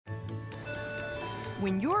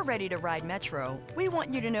When you're ready to ride Metro, we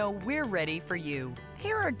want you to know we're ready for you.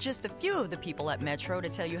 Here are just a few of the people at Metro to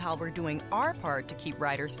tell you how we're doing our part to keep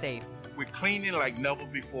riders safe. We're cleaning like never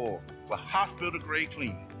before with hospital-grade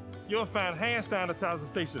cleaning. You'll find hand sanitizer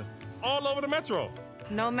stations all over the Metro.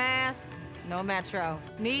 No mask, no Metro.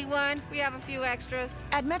 Need one? We have a few extras.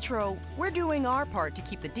 At Metro, we're doing our part to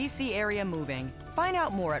keep the D.C. area moving. Find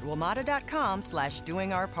out more at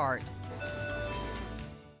WMATA.com/doingourpart.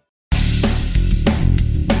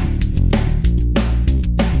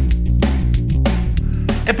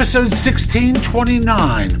 Episode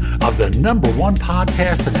 1629 of the #1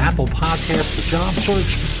 podcast and Apple Podcast for Job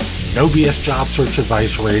Search, No BS Job Search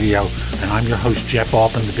Advice Radio, and I'm your host, Jeff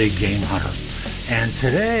Altman, the Big Game Hunter. And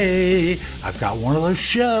today, I've got one of those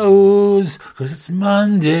shows, because it's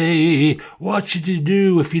Monday, what you to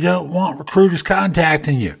do if you don't want recruiters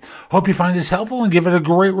contacting you. Hope you find this helpful and give it a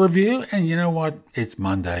great review. And you know what? It's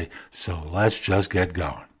Monday, so let's just get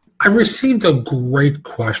going. I received a great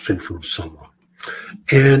question from someone,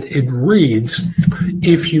 and it reads,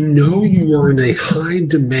 if you know you are in high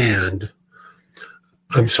demand,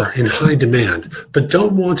 but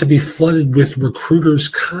don't want to be flooded with recruiters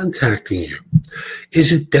contacting you,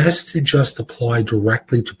 is it best to just apply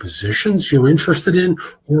directly to positions you're interested in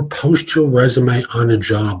or post your resume on a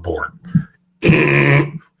job board?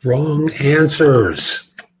 Wrong answers.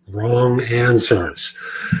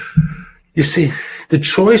 You see, the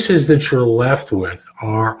choices that you're left with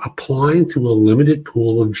are applying to a limited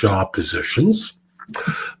pool of job positions,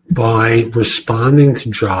 by responding to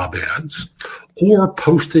job ads, or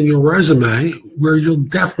posting your resume where you'll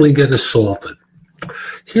definitely get assaulted.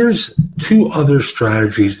 Here's two other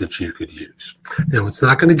strategies that you could use. Now, it's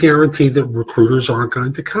not going to guarantee that recruiters aren't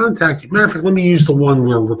going to contact you. Matter of fact, let me use the one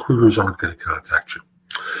where recruiters aren't going to contact you.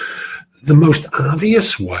 The most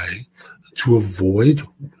obvious way to avoid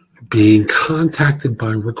being contacted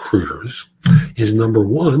by recruiters is, number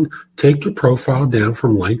one, take your profile down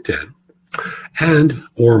from LinkedIn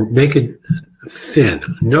or make it thin,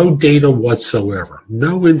 no data whatsoever,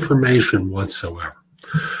 no information whatsoever.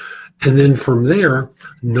 And then from there,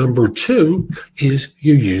 number two is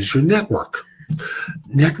you use your network.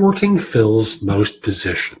 Networking fills most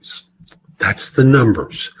positions. That's the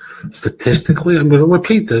numbers. Statistically, I'm going to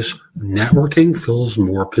repeat this, networking fills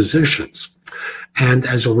more positions. And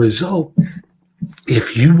as a result,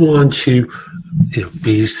 if you want to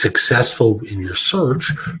be successful in your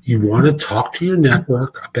search, you want to talk to your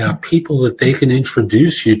network about people that they can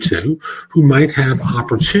introduce you to who might have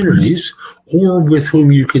opportunities or with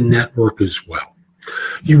whom you can network as well.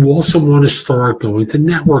 You also want to start going to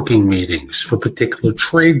networking meetings for particular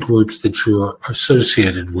trade groups that you're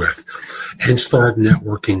associated with and start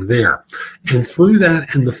networking there. And through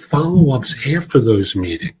that and the follow-ups after those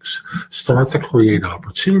meetings, start to create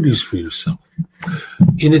opportunities for yourself.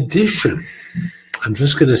 In addition, I'm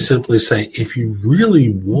just going to simply say, if you really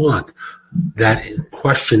want that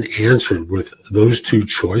question answered with those two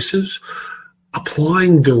choices,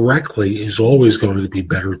 applying directly is always going to be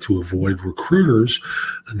better to avoid recruiters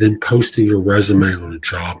than posting your resume on a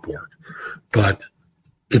job board. But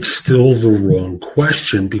it's still the wrong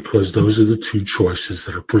question because those are the two choices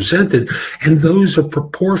that are presented, and those are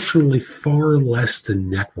proportionally far less than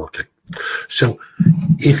networking. So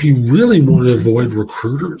if you really want to avoid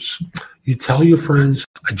recruiters, you tell your friends,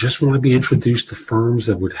 I just want to be introduced to firms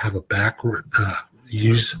that would have a background,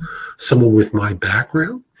 use someone with my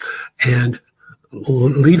background, and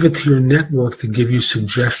leave it to your network to give you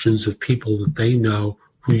suggestions of people that they know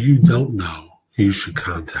who you don't know who you should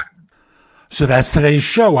contact. So that's today's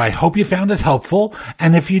show. I hope you found it helpful.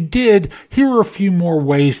 And if you did, here are a few more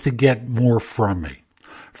ways to get more from me.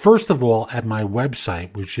 First of all, at my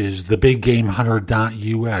website, which is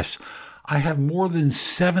thebiggamehunter.us, I have more than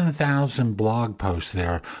 7,000 blog posts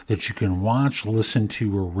there that you can watch, listen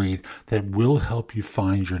to, or read that will help you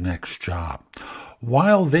find your next job.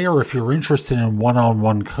 While there, if you're interested in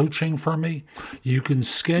one-on-one coaching from me, you can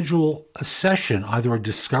schedule a session, either a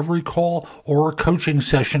discovery call or a coaching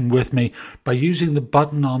session with me by using the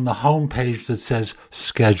button on the home page that says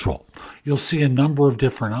schedule. You'll see a number of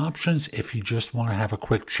different options. If you just want to have a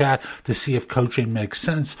quick chat to see if coaching makes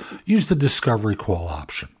sense, use the discovery call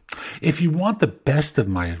option. If you want the best of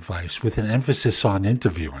my advice with an emphasis on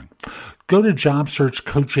interviewing, go to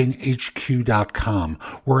JobSearchCoachingHQ.com,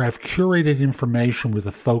 where I've curated information with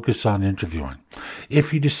a focus on interviewing.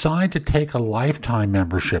 If you decide to take a lifetime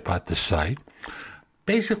membership at the site,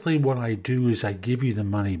 basically what I do is I give you the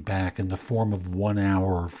money back in the form of 1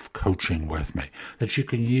 hour of coaching with me that you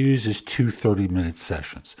can use as 2 30-minute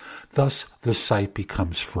sessions. Thus, the site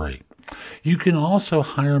becomes free. You can also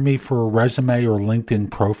hire me for a resume or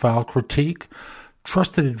LinkedIn profile critique.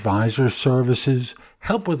 trusted advisor services,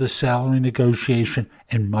 help with a salary negotiation,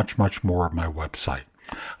 and much, much more at my website.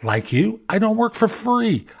 Like you, I don't work for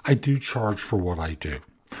free. I do charge for what I do.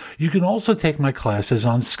 You can also take my classes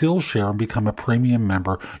on Skillshare and become a premium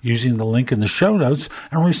member using the link in the show notes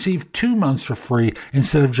and receive 2 months for free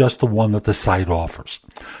instead of just the one that the site offers.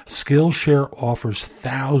 Skillshare offers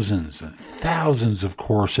thousands and thousands of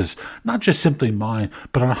courses, not just simply mine,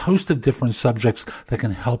 but on a host of different subjects that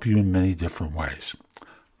can help you in many different ways.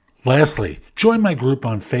 Lastly, join my group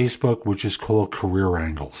on Facebook, which is called Career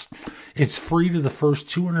Angles. It's free to the first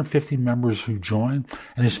 250 members who join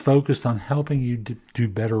and is focused on helping you do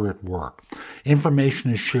better at work.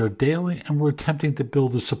 Information is shared daily, and we're attempting to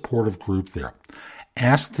build a supportive group there.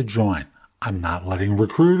 Ask to join. I'm not letting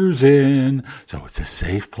recruiters in, so it's a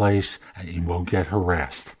safe place and you won't get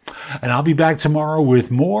harassed. And I'll be back tomorrow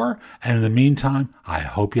with more, and in the meantime, I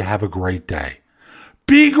hope you have a great day.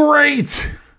 Be great!